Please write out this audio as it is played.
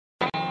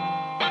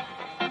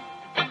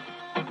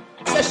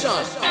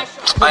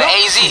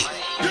Ayez.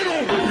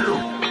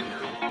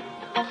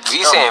 What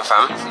you saying,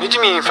 fam? What do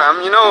you mean,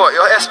 fam? You know what?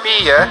 You're SB,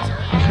 yeah?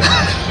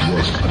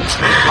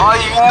 Oh,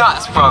 you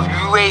nuts, bro.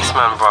 You waste,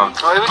 man, bro.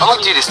 I'm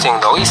gonna do this thing,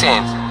 though. What you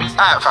saying?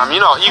 Alright, fam. You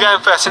know, you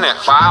going first, innit?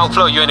 But I'll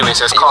float you anyway,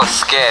 so it's calm.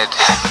 Scared.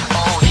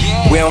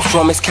 Where I'm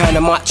from, it's kinda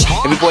much.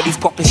 Everybody's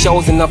popping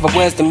shows, in other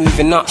words, they're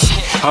moving nuts.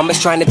 I'm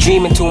just trying to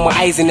dream until my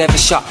eyes are never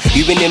shut.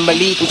 You been in my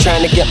league, I'm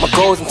trying to get my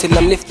goals until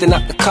I'm lifting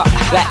up the cup.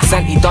 Like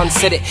Santi done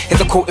said it, here's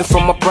a quoting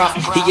from my bruh.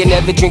 He ain't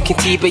never drinking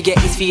tea, but yet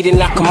he's feeding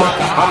like a mutt.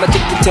 I'm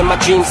addicted to my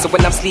dreams, so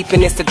when I'm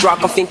sleeping it's the drug.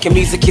 I'm thinking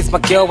music is my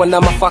girl, and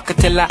I'm a fucker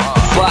till I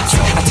bust.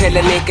 I tell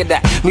a nigga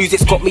that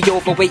music's got me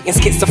overweight in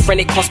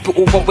schizophrenic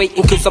hospital. I'm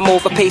waiting cause I'm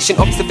over patient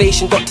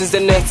observation. Doctors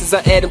and nurses,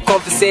 I hear them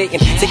conversating,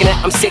 saying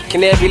that I'm sick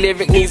and every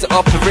lyric needs an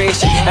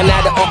operation. And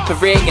now they're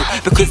operating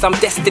because I'm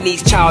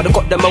destiny's child. I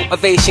got the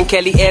motivation,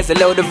 Kelly airs a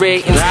load of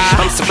ratings.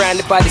 I'm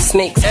surrounded by the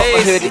snakes, but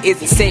I heard it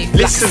isn't safe.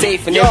 Listen, like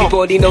safe and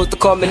everybody knows the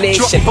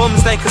combination. Drop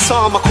bombs like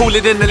Osama, call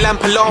it in the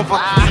lamp of lava.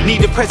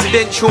 Need a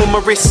presidential on my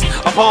wrist,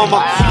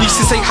 Obama. Used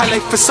to say high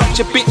life for such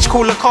a bitch,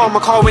 call a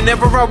karma car.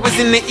 Whenever I was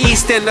in the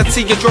East End, I'd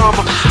see a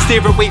drama.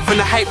 Steer away from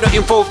the hype, not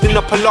involved in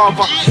the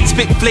palaver.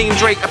 Spit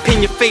flames right up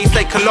in your face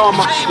like a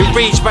llama.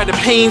 Enraged by the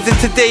pains of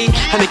today,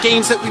 and the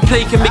games that we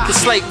play can make a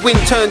slight win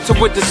turn to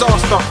a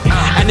disaster.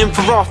 And then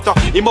for after,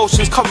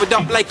 emotions covered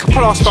up like a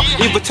plaster.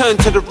 Either turn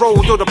to the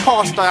road or the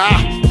pastor.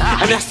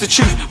 And that's the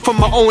truth from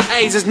my own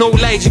eyes. There's no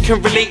lies you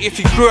can relate if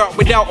you grew up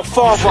without a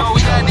father.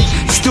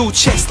 Still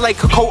chest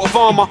like a coat of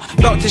armor,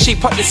 about to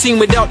shape up the scene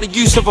without the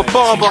use of a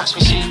barber.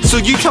 So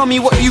you tell me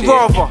what you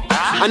rather,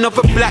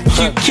 another black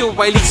youth killed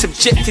while he's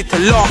subjected to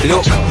laughter.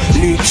 Look,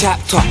 new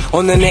chapter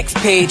on the next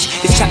page.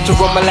 This chapter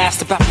on my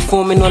life's about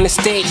performing on the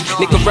stage.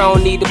 Nigga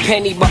round need a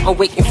penny, but I'm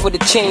waiting for the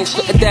change.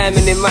 Put a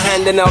diamond in my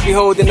hand and I'll be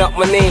holding up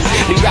my name.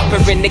 New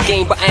rapper in the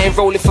game, but I ain't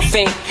rolling for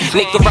fame.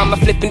 Nigga round my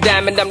flipping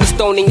diamond, I'm the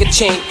stone in your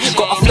chain.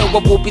 Got a flow, I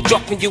will be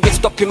dropping you and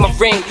stopping my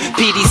brain.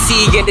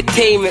 PDC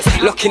entertainment,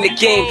 locking the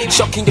game,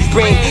 shocking your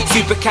brain.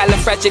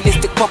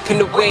 Supercalifragilistic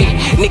popping away.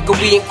 Nigga,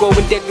 we ain't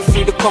going dead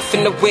through the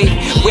coffin away.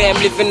 Where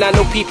I'm living, I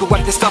know people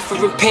have to suffer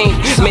in pain.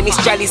 Many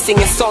strallies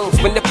singing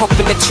songs when they're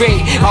popping the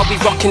tray. I'll be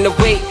rocking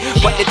away,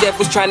 but the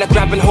devil's trying to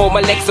grab and hold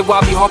my legs, so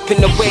I'll be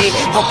hopping away,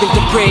 hopping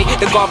to pray.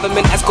 The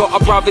government has got our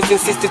brothers and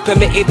sisters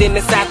permitted in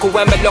the cycle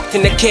when we're locked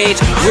in the cage.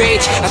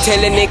 Rage, I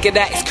tell a nigga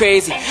that it's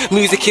crazy.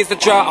 Music is a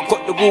drought, I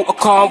got the water,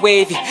 can't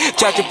wavy.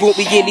 Judge brought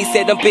me in, he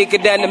said I'm bigger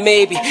than a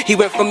maybe. He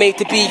went from A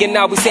to B and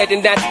now he's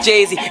heading down to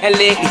Jay-Z. And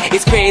lately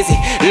it's crazy,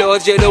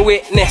 Lord you're the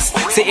witness.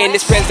 Sitting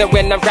this present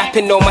when I'm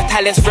rapping, all my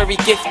talent's very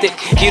gifted.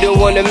 You don't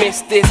wanna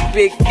miss this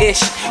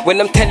big-ish when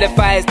I'm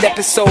televised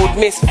episode,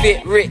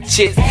 misfit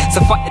riches. So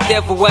fuck the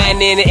devil, I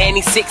ain't in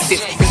any sixes.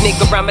 Cause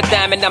nigga round my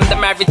diamond, I'm the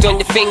marriage on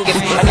your fingers.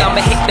 And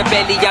I'ma hit the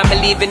belly,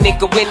 I'ma leave a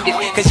nigga winded.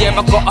 Cause yeah,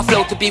 I got a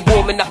flow to be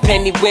warming up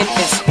any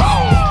winters.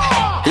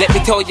 Let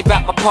me tell you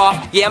about my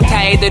path. Yeah, I'm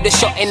tired of the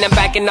shotting and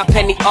bagging up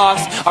any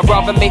arse. I'd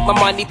rather make my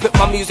money, put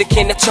my music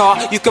in the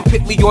chart. You can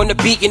put me on the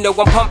beat, you know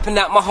I'm pumping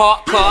out my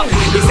heart car.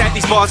 Inside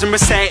these bars and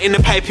reciting the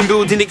piping,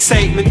 building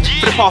excitement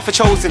for the path I've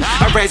chosen.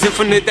 I'm rising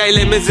from the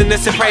dilemmas and the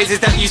surprises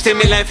that used to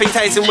make life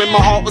enticing when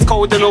my heart was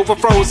cold and over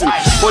frozen.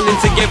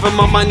 Wanting to give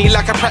my money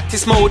like I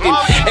practice molding.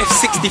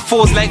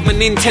 F64's like my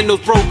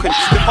Nintendo's broken.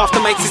 The path to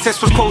my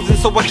success was closing,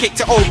 so I kicked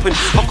it open.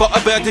 I've got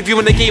a bird of view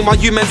in the game while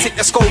you man sit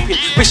there scoping,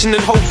 wishing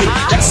and hoping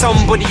that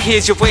somebody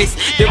hears your voice.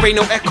 There ain't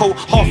no echo.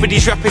 Half of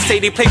these rappers say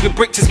they play with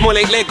bricks, it's more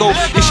like Lego.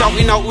 You're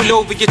shouting out all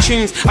over your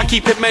tunes, I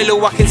keep it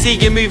mellow. I can see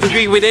you move,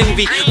 agree with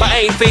envy, but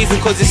I ain't phasing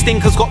cause the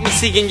stinkers got me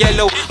seeing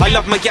yellow. I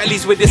love my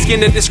galleys with the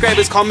skin of the describe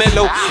as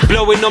Carmelo.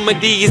 Blowing on my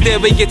D, is there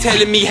where you're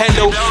telling me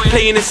hello?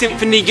 Playing a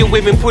symphony, your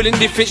women pulling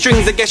different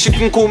strings, I guess you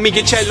can call me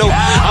a cello.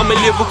 I'm a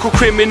lyrical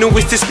criminal,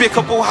 it's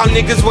despicable how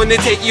niggas wanna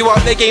take you out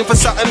their game for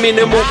something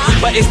minimal.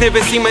 But it's never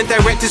seen my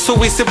director,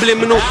 so it's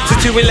subliminal. So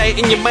to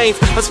enlighten your minds,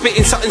 I'm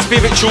spitting something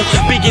spiritual.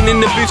 Bigging in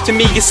the booth to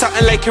me is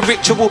something like a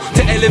ritual,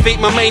 to elevate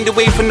my mind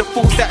away from the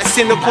thoughts that are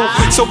cynical.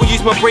 So I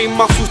use my brain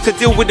muscles to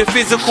deal with the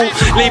physical,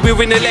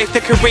 labouring a life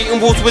decorating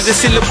walls with the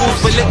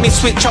syllables. But let me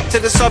switch up to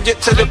the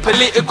subject, to the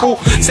political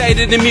side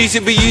of the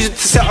music we use it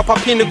to set up our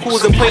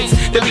pinnacles and points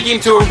that we aim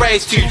to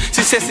arise to.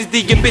 Success is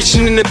the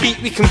ambition and the beat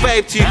we can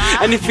vibe to.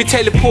 And if you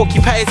tell the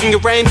porcupines in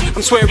your rhymes,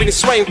 I'm swearing it's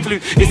swine flu.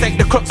 It's like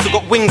the clocks have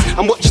got wings,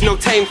 I'm watching no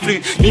time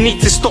flu. You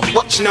need to stop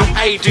watching how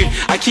I do.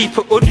 I keep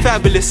it all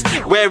fabulous,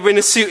 wearing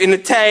a suit and a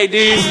tie,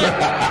 dude.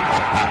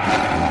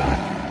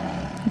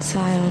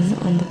 Zion.